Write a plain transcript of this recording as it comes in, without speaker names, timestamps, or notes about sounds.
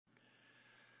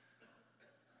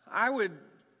I would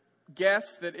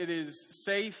guess that it is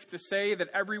safe to say that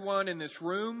everyone in this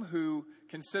room who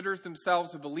considers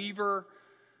themselves a believer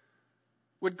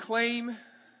would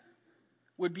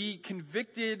be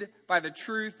convicted by the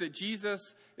truth that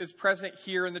Jesus is present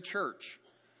here in the church.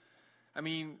 I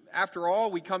mean, after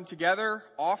all, we come together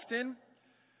often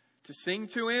to sing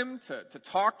to Him, to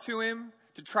talk to Him,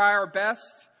 to try our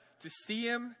best to see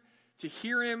Him, to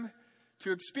hear Him,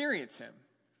 to experience Him.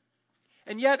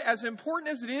 And yet, as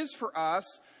important as it is for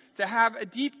us to have a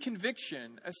deep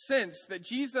conviction, a sense that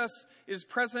Jesus is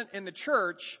present in the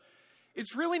church,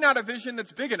 it's really not a vision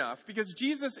that's big enough, because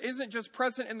Jesus isn't just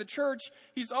present in the church,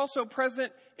 He's also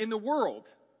present in the world.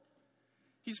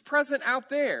 He's present out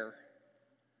there,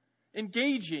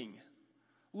 engaging,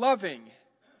 loving,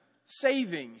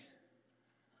 saving,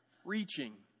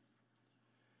 reaching.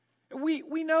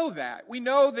 We know that. We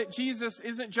know that Jesus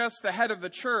isn't just the head of the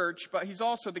church, but He's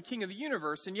also the King of the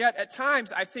universe. And yet, at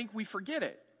times, I think we forget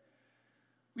it.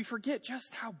 We forget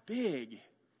just how big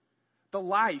the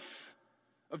life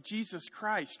of Jesus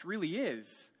Christ really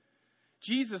is.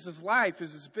 Jesus' life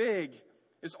is as big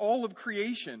as all of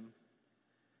creation.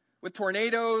 With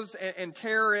tornadoes and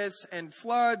terrorists and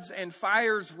floods and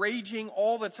fires raging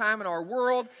all the time in our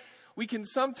world, we can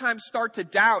sometimes start to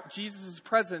doubt Jesus'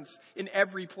 presence in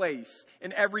every place,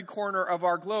 in every corner of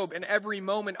our globe, in every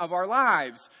moment of our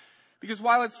lives. Because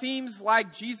while it seems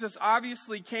like Jesus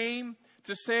obviously came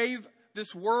to save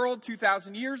this world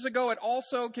 2,000 years ago, it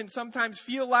also can sometimes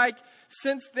feel like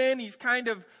since then He's kind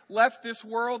of left this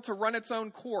world to run its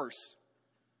own course.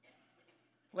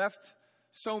 Left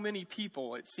so many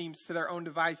people, it seems, to their own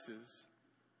devices.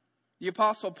 The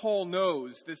Apostle Paul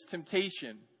knows this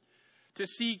temptation to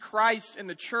see Christ in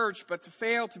the church, but to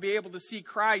fail to be able to see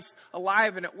Christ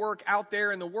alive and at work out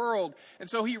there in the world. And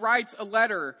so he writes a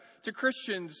letter to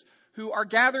Christians who are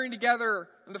gathering together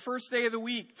on the first day of the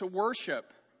week to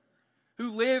worship, who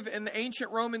live in the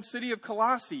ancient Roman city of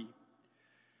Colossae.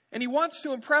 And he wants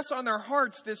to impress on their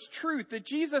hearts this truth that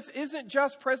Jesus isn't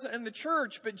just present in the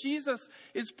church, but Jesus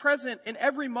is present in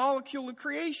every molecule of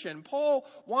creation. Paul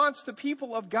wants the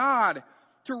people of God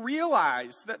to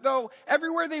realize that though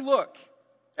everywhere they look,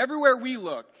 everywhere we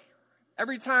look,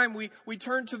 every time we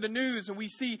turn to the news and we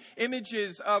see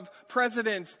images of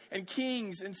presidents and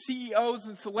kings and CEOs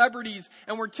and celebrities,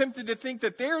 and we're tempted to think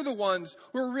that they're the ones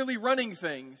who are really running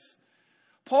things,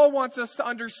 Paul wants us to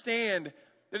understand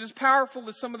that as powerful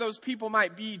as some of those people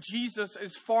might be, Jesus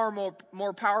is far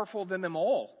more powerful than them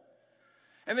all.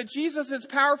 And that Jesus is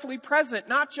powerfully present,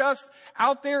 not just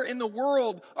out there in the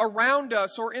world around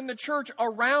us or in the church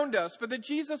around us, but that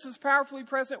Jesus is powerfully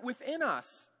present within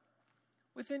us,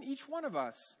 within each one of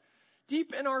us,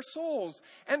 deep in our souls.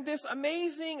 And this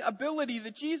amazing ability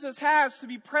that Jesus has to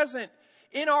be present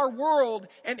in our world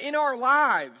and in our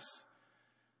lives,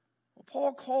 well,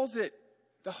 Paul calls it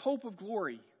the hope of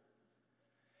glory.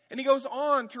 And he goes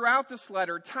on throughout this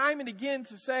letter, time and again,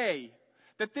 to say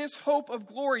that this hope of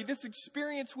glory, this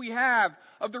experience we have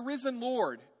of the risen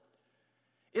Lord,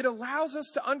 it allows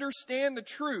us to understand the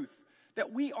truth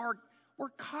that we're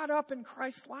caught up in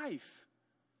Christ's life.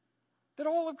 That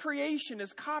all of creation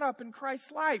is caught up in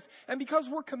Christ's life. And because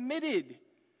we're committed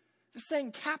to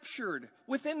staying captured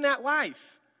within that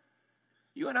life,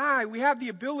 you and I, we have the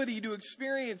ability to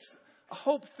experience a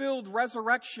hope-filled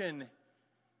resurrection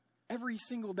every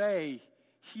single day,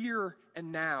 here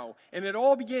and now. And it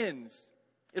all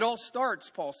starts,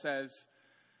 Paul says,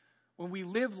 when we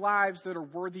live lives that are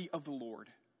worthy of the Lord.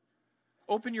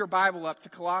 Open your Bible up to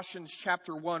Colossians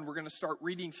chapter 1. We're going to start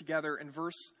reading together in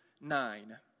verse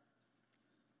 9.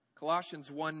 Colossians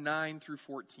 1, 9 through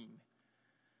 14.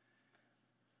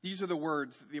 These are the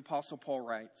words that the Apostle Paul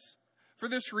writes. For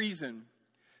this reason,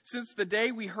 since the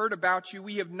day we heard about you,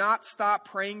 we have not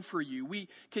stopped praying for you. We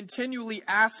continually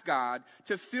ask God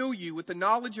to fill you with the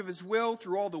knowledge of His will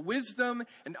through all the wisdom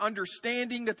and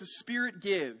understanding that the Spirit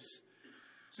gives,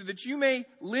 so that you may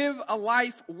live a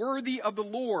life worthy of the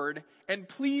Lord and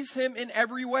please Him in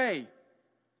every way,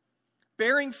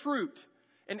 bearing fruit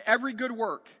in every good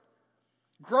work,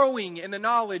 growing in the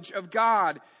knowledge of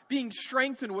God, being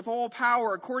strengthened with all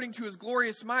power according to His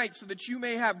glorious might, so that you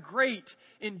may have great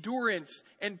endurance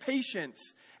and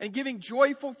patience, and giving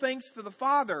joyful thanks to the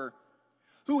Father,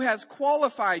 who has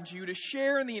qualified you to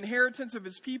share in the inheritance of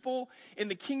His people in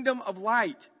the kingdom of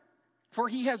light. For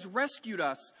He has rescued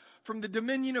us from the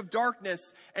dominion of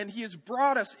darkness, and He has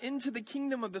brought us into the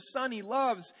kingdom of the Son He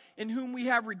loves, in whom we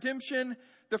have redemption,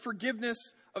 the forgiveness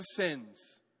of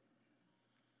sins.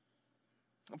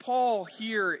 Paul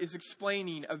here is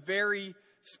explaining a very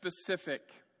specific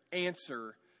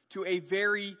answer to a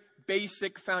very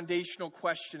basic foundational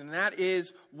question, and that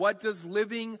is, what does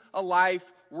living a life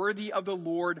worthy of the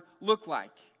Lord look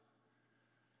like?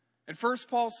 And first,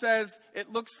 Paul says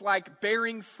it looks like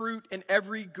bearing fruit in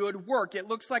every good work. It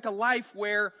looks like a life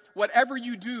where whatever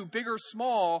you do, big or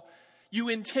small, you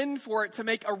intend for it to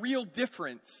make a real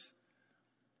difference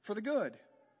for the good.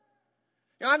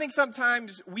 You know, I think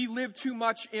sometimes we live too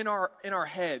much in our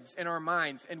heads, in our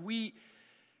minds, and we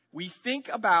think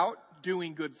about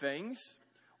doing good things.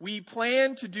 We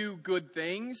plan to do good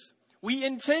things. We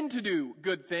intend to do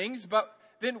good things, but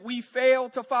then we fail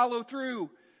to follow through,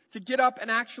 to get up and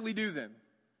actually do them.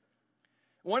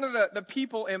 One of the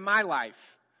people in my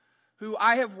life who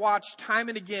I have watched time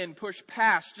and again push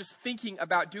past just thinking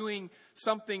about doing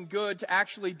something good to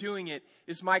actually doing it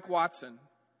is Mike Watson.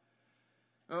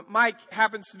 Mike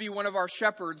happens to be one of our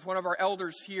shepherds, one of our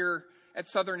elders here at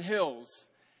Southern Hills.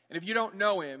 And if you don't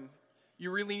know him,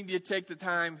 you really need to take the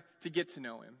time to get to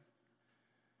know him.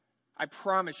 I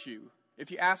promise you,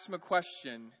 if you ask him a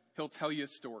question, he'll tell you a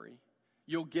story.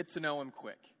 You'll get to know him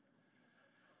quick.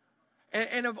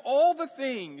 And of all the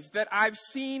things that I've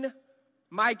seen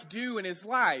Mike do in his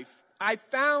life, I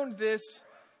found this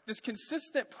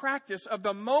consistent practice of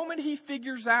the moment he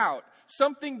figures out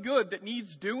something good that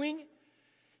needs doing,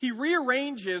 he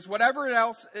rearranges whatever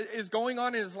else is going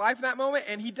on in his life in that moment,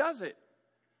 and he does it.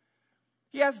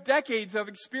 He has decades of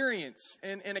experience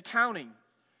in accounting.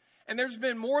 And there's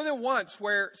been more than once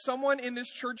where someone in this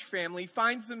church family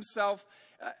finds themselves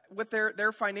with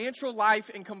their financial life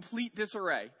in complete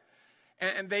disarray.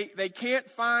 And they can't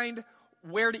find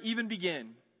where to even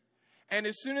begin. And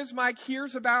as soon as Mike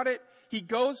hears about it, he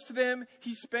goes to them.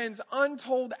 He spends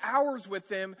untold hours with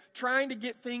them trying to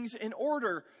get things in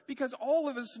order. Because all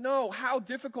of us know how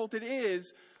difficult it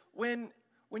is when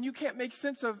you can't make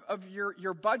sense of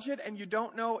your budget, and you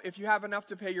don't know if you have enough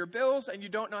to pay your bills, and you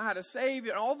don't know how to save,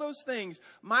 and all those things.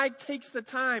 Mike takes the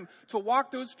time to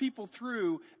walk those people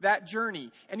through that journey,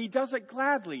 and he does it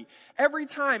gladly. Every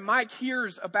time Mike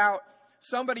hears about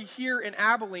somebody here in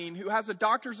Abilene who has a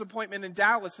doctor's appointment in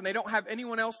Dallas and they don't have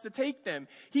anyone else to take them,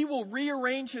 he will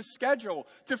rearrange his schedule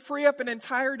to free up an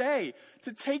entire day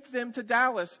to take them to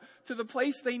Dallas, to the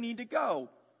place they need to go.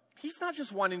 He's not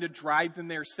just wanting to drive them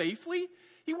there safely.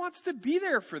 He wants to be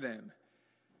there for them.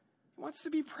 He wants to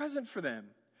be present for them.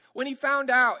 When he found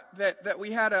out that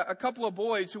we had a couple of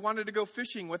boys who wanted to go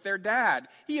fishing with their dad,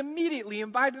 he immediately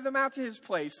invited them out to his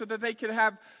place so that they could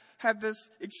have this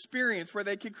experience where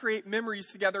they could create memories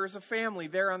together as a family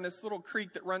there on this little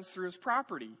creek that runs through his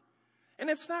property. And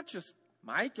it's not just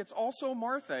Mike, it's also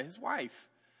Martha, his wife,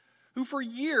 who for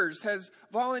years has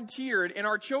volunteered in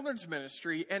our children's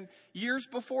ministry, and years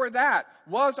before that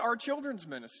was our children's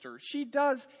minister. She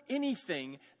does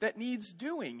anything that needs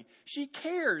doing. She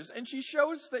cares, and she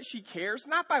shows that she cares,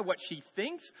 not by what she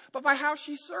thinks, but by how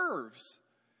she serves.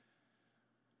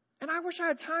 And I wish I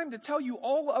had time to tell you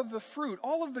all of the fruit,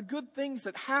 all of the good things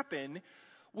that happen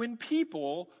when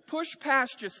people push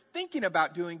past just thinking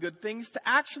about doing good things to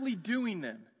actually doing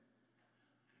them.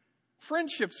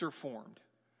 Friendships are formed.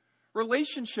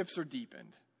 Relationships are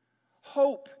deepened.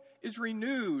 Hope is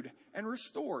renewed and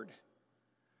restored.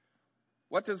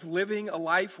 What does living a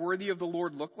life worthy of the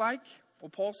Lord look like? Well,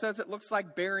 Paul says it looks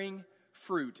like bearing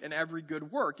fruit in every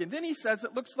good work. And then he says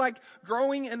it looks like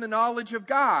growing in the knowledge of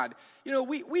God. You know,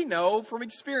 we know from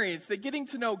experience that getting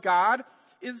to know God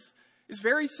is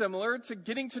very similar to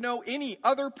getting to know any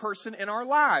other person in our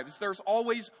lives. There's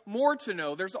always more to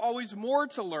know. There's always more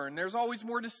to learn. There's always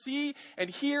more to see and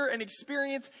hear and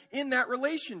experience in that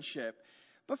relationship.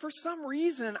 But for some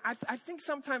reason, I think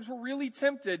sometimes we're really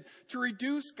tempted to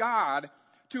reduce God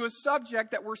to a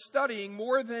subject that we're studying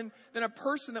more than a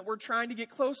person that we're trying to get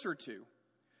closer to.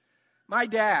 My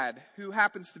dad, who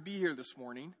happens to be here this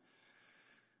morning,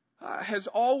 has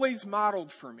always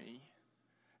modeled for me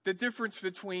the difference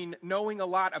between knowing a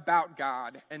lot about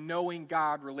God and knowing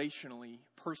God relationally,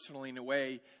 personally, in a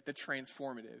way that's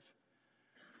transformative.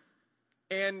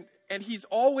 And he's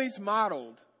always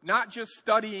modeled not just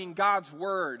studying God's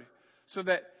Word so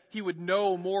that he would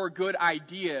know more good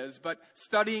ideas, but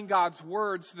studying God's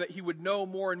Word so that he would know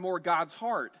more and more God's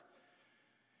heart.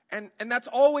 And that's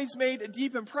always made a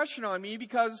deep impression on me,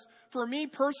 because for me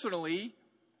personally,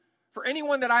 for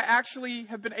anyone that I actually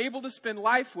have been able to spend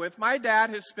life with, my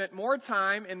dad has spent more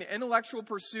time in the intellectual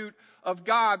pursuit of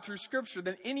God through Scripture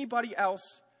than anybody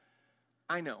else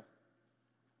I know.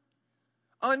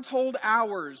 Untold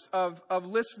hours of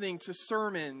listening to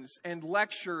sermons and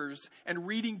lectures and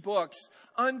reading books.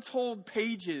 Untold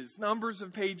pages, numbers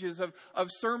of pages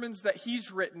of sermons that he's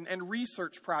written and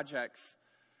research projects.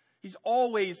 He's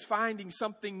always finding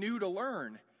something new to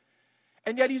learn.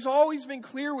 And yet he's always been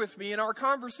clear with me in our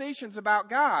conversations about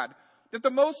God that the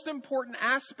most important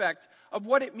aspect of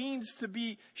what it means to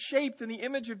be shaped in the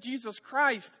image of Jesus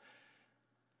Christ,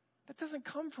 that doesn't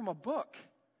come from a book.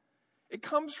 It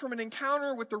comes from an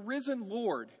encounter with the risen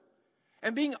Lord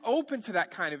and being open to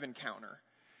that kind of encounter.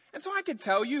 And so I could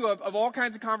tell you of all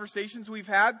kinds of conversations we've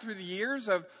had through the years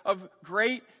of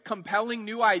great, compelling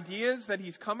new ideas that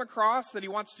he's come across that he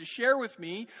wants to share with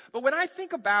me. But when I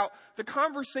think about the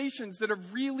conversations that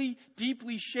have really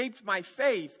deeply shaped my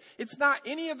faith, it's not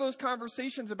any of those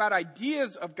conversations about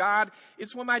ideas of God.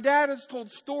 It's when my dad has told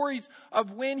stories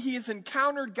of when he has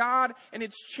encountered God and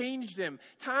it's changed him.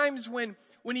 Times when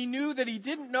he knew that he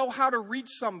didn't know how to reach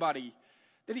somebody,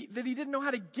 that he didn't know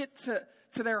how to get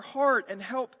to their heart and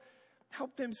help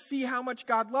them see how much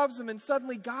God loves them, and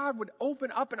suddenly God would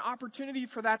open up an opportunity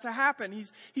for that to happen.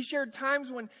 He shared times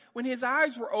when his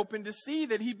eyes were open to see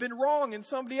that he'd been wrong and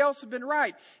somebody else had been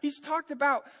right. He's talked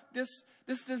about this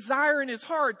desire in his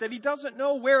heart that he doesn't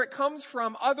know where it comes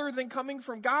from other than coming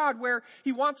from God, where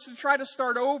he wants to try to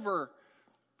start over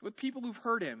with people who've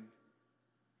hurt him.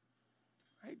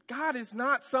 Right? God is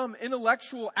not some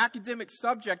intellectual academic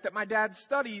subject that my dad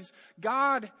studies.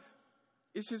 God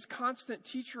is his constant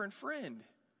teacher and friend.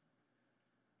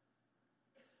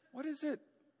 What is it?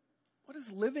 What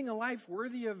does living a life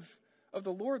worthy of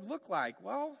the Lord look like?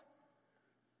 Well,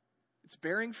 it's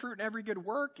bearing fruit in every good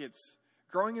work. It's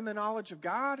growing in the knowledge of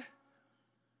God.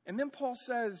 And then Paul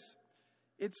says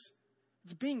it's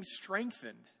being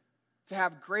strengthened to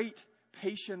have great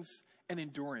patience and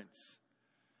endurance.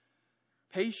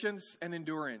 Patience and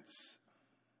endurance.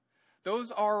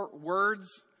 Those are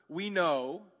words we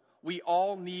know we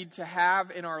all need to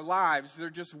have in our lives. They're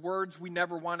just words we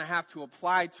never want to have to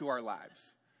apply to our lives.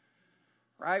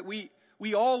 Right?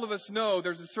 We all of us know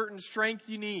there's a certain strength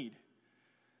you need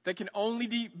that can only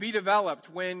be developed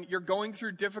when you're going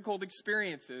through difficult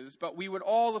experiences. But we would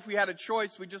all, if we had a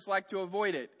choice, we'd just like to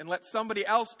avoid it and let somebody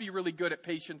else be really good at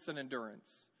patience and endurance.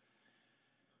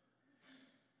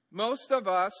 Most of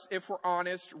us, if we're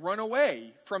honest, run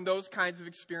away from those kinds of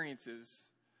experiences,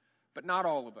 but not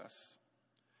all of us.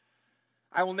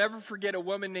 I will never forget a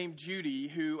woman named Judy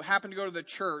who happened to go to the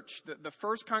church, the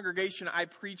first congregation I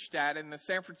preached at in the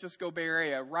San Francisco Bay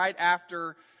Area, right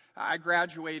after I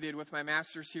graduated with my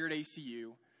master's here at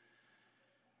ACU.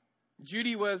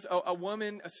 Judy was a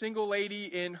woman, a single lady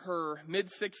in her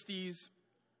mid-60s,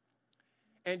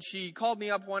 and she called me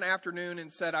up one afternoon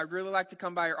and said, "I'd really like to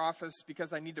come by your office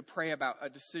because I need to pray about a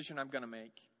decision I'm going to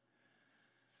make."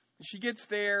 And she gets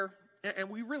there, and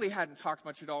we really hadn't talked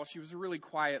much at all. She was a really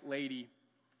quiet lady.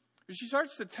 But she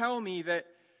starts to tell me that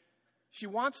she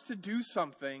wants to do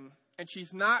something, and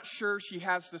she's not sure she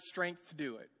has the strength to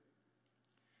do it.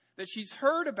 That she's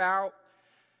heard about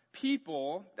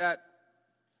people that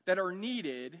are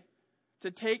needed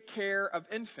to take care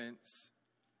of infants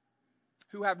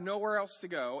who have nowhere else to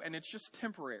go, and it's just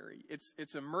temporary.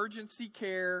 It's emergency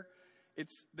care.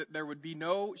 It's that there would be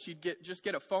she'd just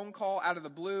get a phone call out of the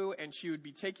blue, and she would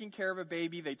be taking care of a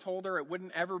baby. They told her it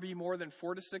wouldn't ever be more than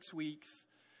 4 to 6 weeks.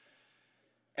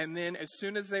 And then as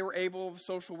soon as they were able,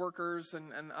 social workers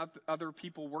and other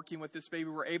people working with this baby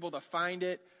were able to find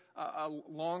it a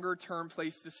longer-term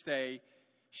place to stay,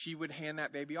 she would hand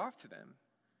that baby off to them.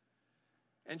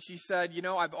 And she said,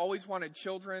 I've always wanted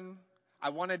children. I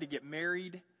wanted to get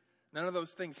married. None of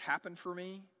those things happened for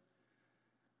me.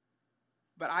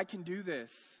 But I can do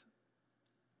this.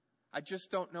 I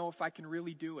just don't know if I can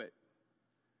really do it.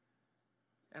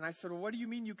 And I said, "Well, what do you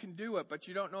mean you can do it, but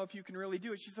you don't know if you can really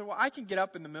do it?" She said, "Well, I can get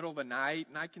up in the middle of the night,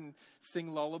 and I can sing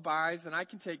lullabies, and I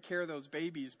can take care of those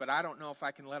babies, but I don't know if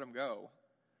I can let them go."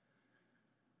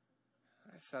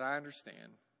 I said, "I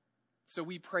understand." So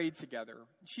we prayed together.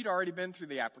 She'd already been through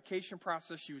the application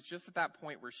process. She was just at that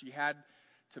point where she had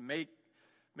to make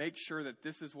sure that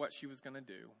this is what she was going to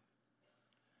do.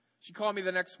 She called me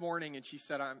the next morning, and she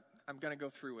said, I'm going to go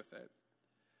through with it.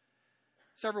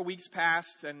 Several weeks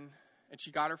passed, and she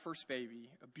got her first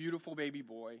baby, a beautiful baby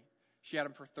boy. She had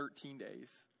him for 13 days.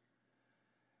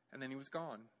 And then he was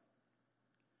gone.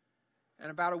 And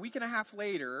about a week and a half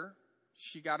later,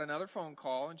 she got another phone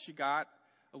call, and she got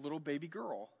a little baby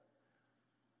girl.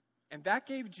 And that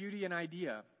gave Judy an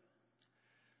idea.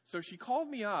 So she called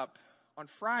me up on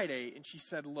Friday, and she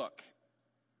said, "Look,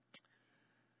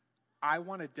 I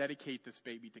want to dedicate this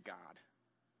baby to God.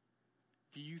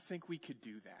 Do you think we could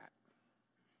do that?"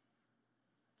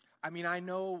 I mean, I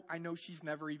know she's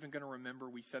never even going to remember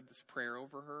we said this prayer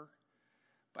over her,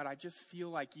 but I just feel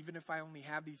like even if I only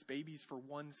have these babies for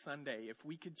one Sunday, if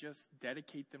we could just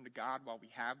dedicate them to God while we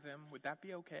have them, would that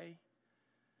be okay?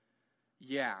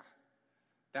 Yeah,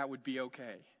 that would be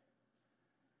okay.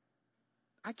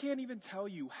 I can't even tell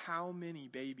you how many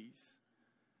babies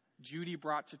Judy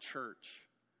brought to church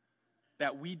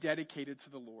that we dedicated to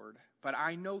the Lord. But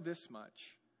I know this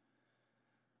much.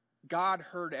 God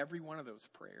heard every one of those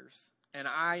prayers. And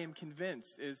I am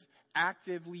convinced is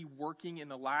actively working in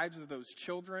the lives of those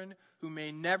children who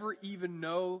may never even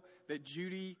know that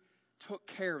Judy took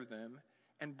care of them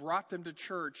and brought them to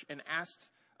church and asked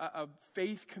a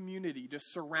faith community to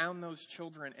surround those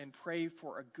children and pray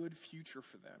for a good future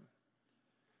for them.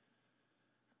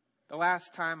 The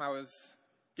last time I was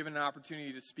given an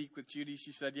opportunity to speak with Judy,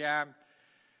 she said, yeah,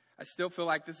 I still feel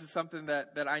like this is something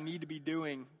that I need to be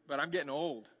doing, but I'm getting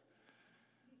old.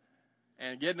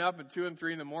 And getting up at 2 and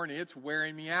 3 in the morning, it's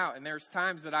wearing me out. And there's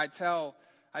times that I tell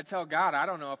God, I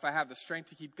don't know if I have the strength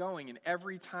to keep going. And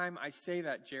every time I say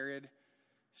that, Jared,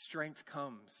 strength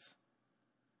comes.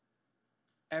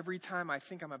 Every time I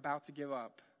think I'm about to give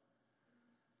up,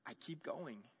 I keep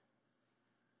going.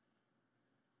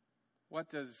 What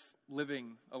does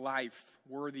living a life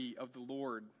worthy of the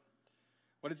Lord,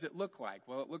 what does it look like?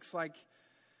 Well, it looks like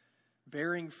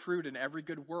bearing fruit in every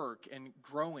good work and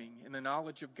growing in the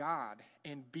knowledge of God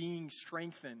and being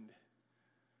strengthened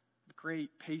with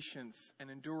great patience and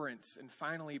endurance. And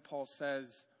finally, Paul says,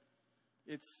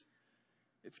 it's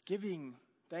giving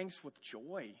thanks with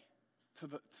joy to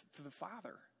the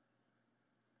Father.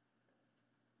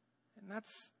 And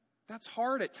that's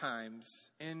hard at times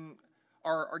in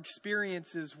our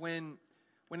experiences when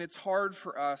it's hard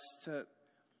for us to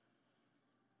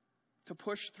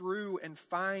push through and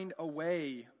find a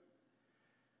way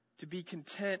to be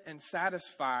content and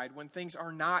satisfied when things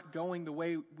are not going the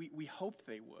way we hoped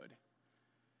they would.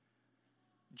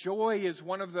 Joy is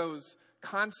one of those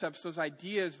concepts, those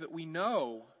ideas that we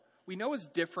know is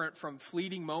different from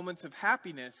fleeting moments of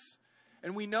happiness.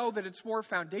 And we know that it's more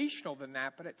foundational than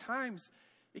that, but at times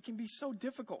it can be so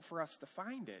difficult for us to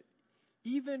find it,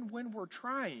 even when we're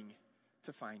trying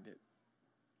to find it.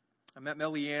 I met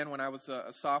Millie Ann when I was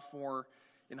a sophomore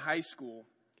in high school.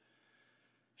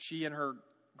 She and her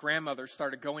grandmother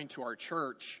started going to our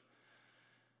church.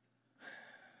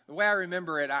 The way I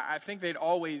remember it, I think they'd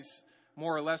always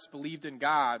more or less believed in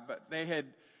God, but they had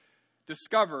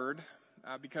discovered,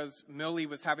 because Millie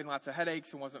was having lots of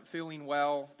headaches and wasn't feeling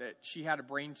well, that she had a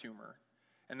brain tumor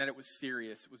and that it was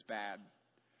serious, it was bad.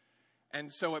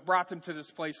 And so it brought them to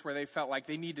this place where they felt like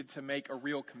they needed to make a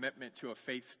real commitment to a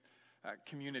faith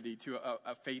community, to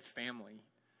a faith family.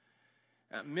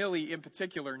 Millie, in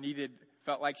particular,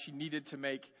 felt like she needed to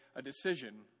make a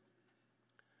decision.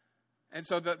 And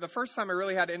so the first time I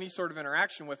really had any sort of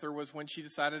interaction with her was when she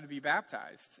decided to be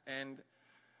baptized. And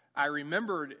I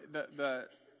remembered the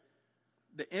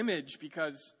image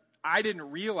because I didn't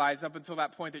realize up until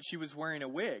that point that she was wearing a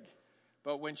wig.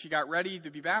 But when she got ready to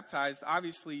be baptized,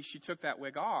 obviously she took that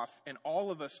wig off. And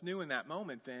all of us knew in that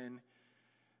moment then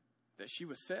that she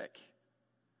was sick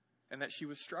and that she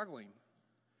was struggling.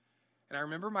 And I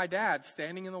remember my dad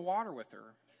standing in the water with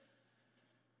her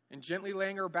and gently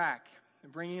laying her back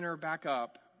and bringing her back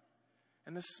up.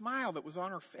 And the smile that was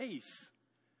on her face,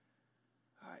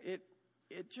 it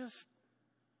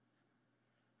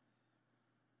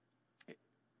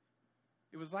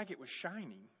was like it was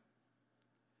shining.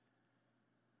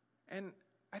 And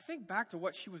I think back to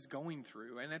what she was going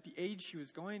through and at the age she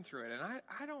was going through it. And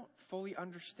I don't fully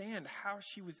understand how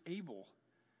she was able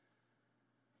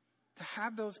to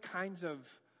have those kinds of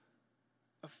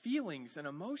feelings and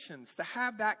emotions, to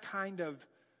have that kind of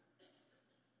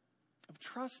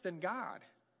trust in God.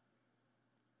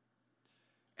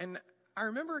 And I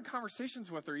remember in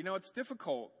conversations with her, it's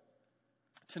difficult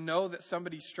to know that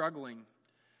somebody's struggling.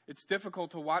 It's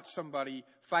difficult to watch somebody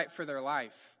fight for their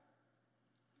life.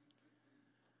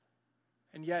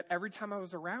 And yet, every time I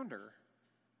was around her,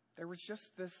 there was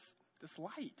just this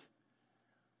light.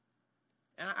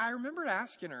 And I remembered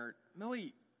asking her,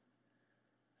 Millie,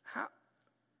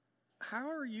 how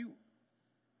are you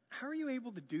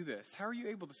able to do this? How are you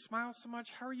able to smile so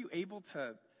much? How are you able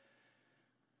to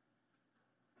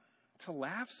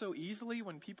laugh so easily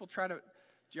when people try to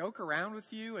joke around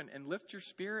with you and lift your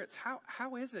spirits?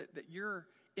 How is it that you're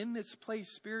in this place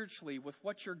spiritually with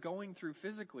what you're going through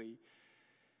physically?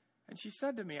 And she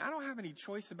said to me, I don't have any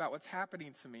choice about what's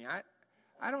happening to me.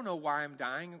 I don't know why I'm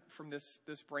dying from this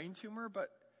brain tumor, but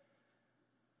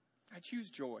I choose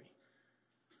joy.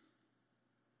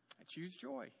 I choose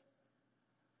joy.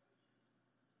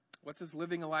 What does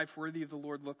living a life worthy of the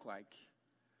Lord look like?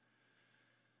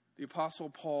 The Apostle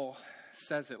Paul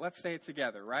says it. Let's say it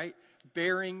together, right?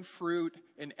 Bearing fruit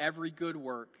in every good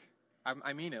work.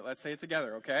 I mean it. Let's say it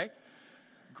together, okay?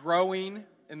 Growing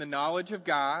in the knowledge of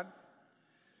God.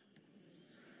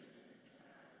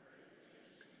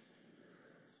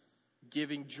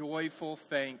 giving joyful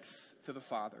thanks to the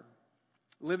Father.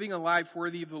 Living a life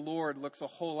worthy of the Lord looks a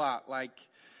whole lot like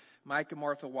Mike and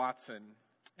Martha Watson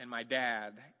and my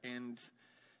dad and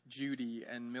Judy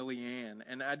and Millie Ann.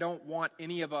 And I don't want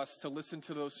any of us to listen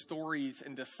to those stories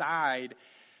and decide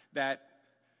that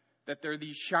they're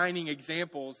these shining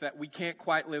examples that we can't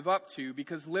quite live up to,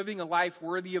 because living a life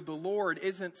worthy of the Lord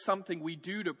isn't something we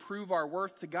do to prove our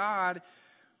worth to God.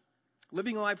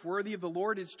 Living a life worthy of the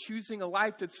Lord is choosing a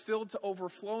life that's filled to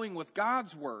overflowing with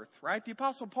God's worth, right? The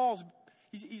Apostle Paul's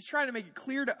He's trying to make it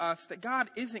clear to us that God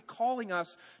isn't calling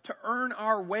us to earn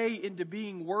our way into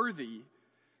being worthy.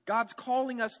 God's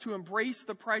calling us to embrace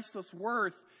the priceless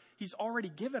worth He's already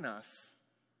given us.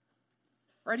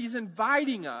 Right? He's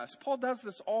inviting us. Paul does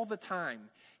this all the time.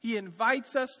 He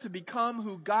invites us to become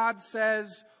who God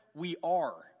says we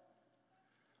are.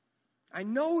 I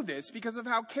know this because of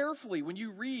how carefully, when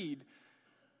you read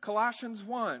Colossians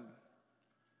 1,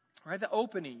 right, the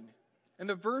opening, and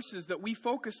the verses that we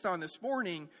focused on this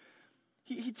morning,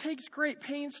 he takes great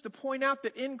pains to point out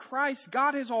that in Christ,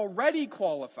 God has already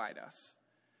qualified us.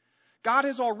 God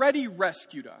has already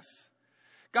rescued us.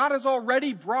 God has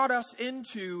already brought us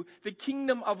into the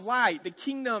kingdom of light, the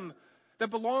kingdom that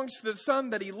belongs to the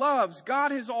Son that He loves.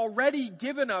 God has already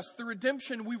given us the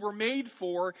redemption we were made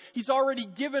for. He's already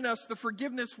given us the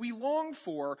forgiveness we long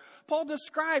for. Paul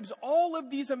describes all of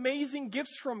these amazing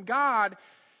gifts from God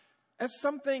as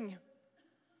something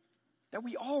that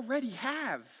we already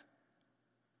have.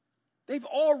 They've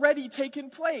already taken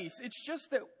place. It's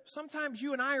just that sometimes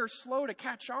you and I are slow to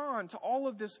catch on to all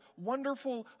of this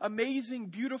wonderful, amazing,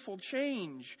 beautiful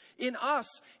change in us,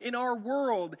 in our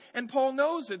world. And Paul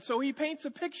knows it, so he paints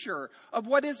a picture of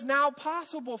what is now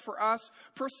possible for us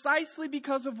precisely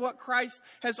because of what Christ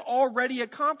has already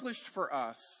accomplished for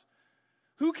us.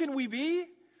 Who can we be?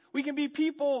 We can be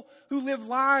people who live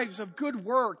lives of good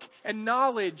work and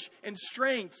knowledge and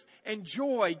strength and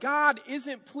joy. God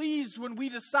isn't pleased when we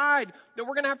decide that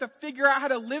we're going to have to figure out how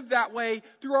to live that way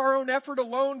through our own effort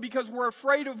alone because we're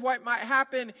afraid of what might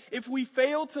happen if we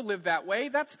fail to live that way.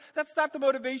 That's not the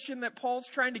motivation that Paul's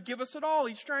trying to give us at all.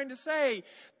 He's trying to say,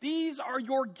 these are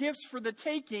your gifts for the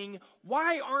taking.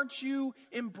 Why aren't you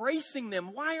embracing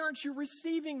them? Why aren't you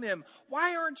receiving them?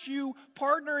 Why aren't you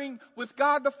partnering with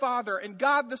God the Father and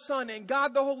God the Son and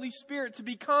God the Holy Spirit to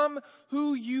become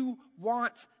who you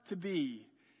want to be?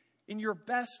 In your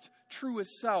best,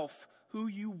 truest self, who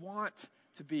you want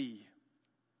to be.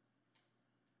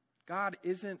 God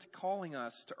isn't calling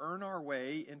us to earn our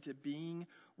way into being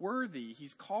worthy.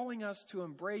 He's calling us to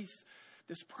embrace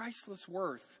this priceless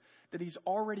worth that He's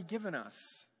already given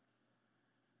us.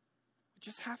 We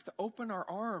just have to open our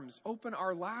arms, open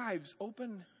our lives,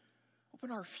 open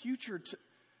our future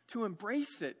to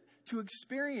embrace it, to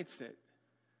experience it,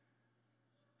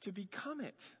 to become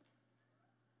it.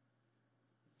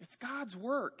 It's God's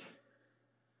work,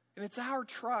 and it's our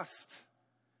trust.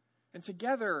 And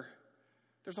together,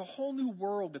 there's a whole new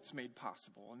world that's made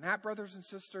possible. And that, brothers and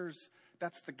sisters,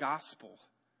 that's the gospel.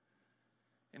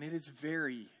 And it is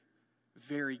very,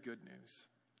 very good news.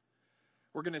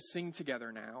 We're going to sing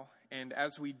together now, and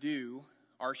as we do,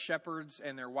 our shepherds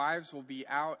and their wives will be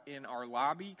out in our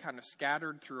lobby, kind of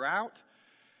scattered throughout.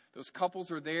 Those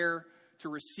couples are there to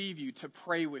receive you, to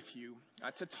pray with you,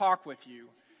 to talk with you.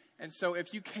 And so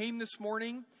if you came this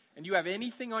morning and you have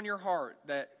anything on your heart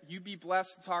that you'd be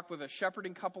blessed to talk with a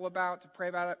shepherding couple about, to pray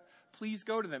about it, please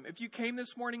go to them. If you came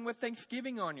this morning with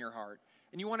thanksgiving on your heart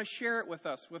and you want to share it with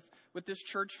us, with this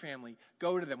church family,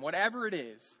 go to them. Whatever it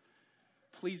is,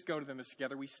 please go to them as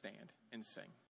together we stand and sing.